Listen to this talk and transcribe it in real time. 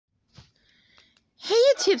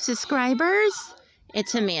YouTube subscribers,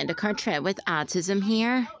 it's Amanda Cartret with Autism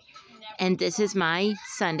here, and this is my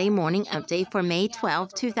Sunday morning update for May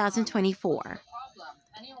 12, 2024.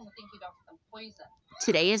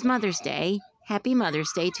 Today is Mother's Day. Happy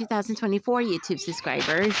Mother's Day 2024, YouTube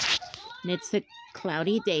subscribers. And it's a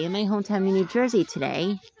cloudy day in my hometown in New Jersey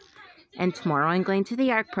today. And tomorrow I'm going to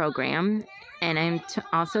the art program, and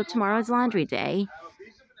also tomorrow's laundry day.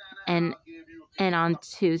 And on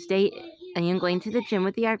Tuesday, I am going to the gym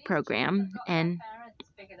with the art program, and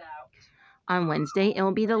on Wednesday, it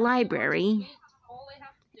will be the library,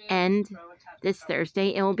 and this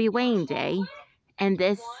Thursday, it will be weighing day, and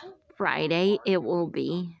this Friday, it will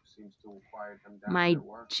be my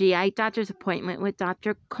GI doctor's appointment with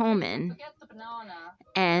Dr. Coleman,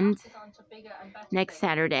 and next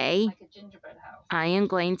Saturday, I am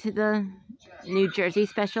going to the New Jersey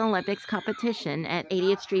Special Olympics competition at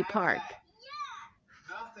 80th Street Park.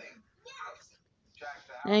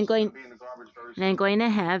 And I'm going to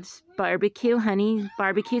have barbecue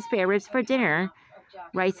spare ribs for dinner,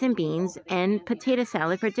 rice and beans, and potato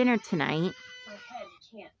salad for dinner tonight.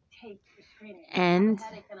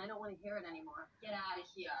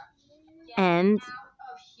 And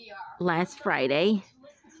last Friday,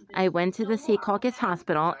 I went to the Secaucus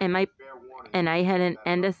Hospital, and I had an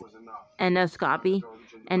endoscopy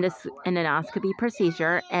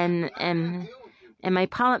procedure, and my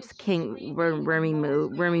polyps were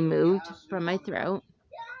removed from my throat,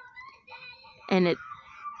 and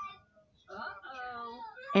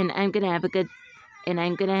I'm gonna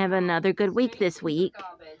have another good week this week,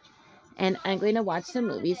 and I'm going to watch some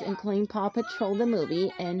movies, including Paw Patrol the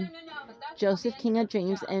movie, and Joseph King of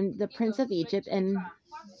Dreams, and The Prince of Egypt, and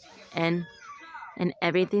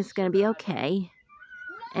everything's gonna be okay.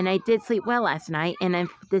 And I did sleep well last night, and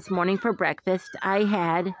this morning for breakfast I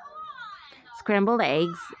had scrambled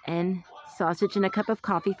eggs and sausage and a cup of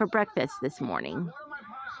coffee for breakfast this morning.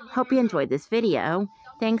 Hope you enjoyed this video.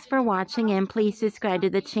 Thanks for watching, and please subscribe to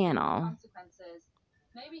the channel.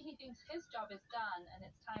 Maybe he thinks his job is done and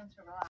it's time to relax.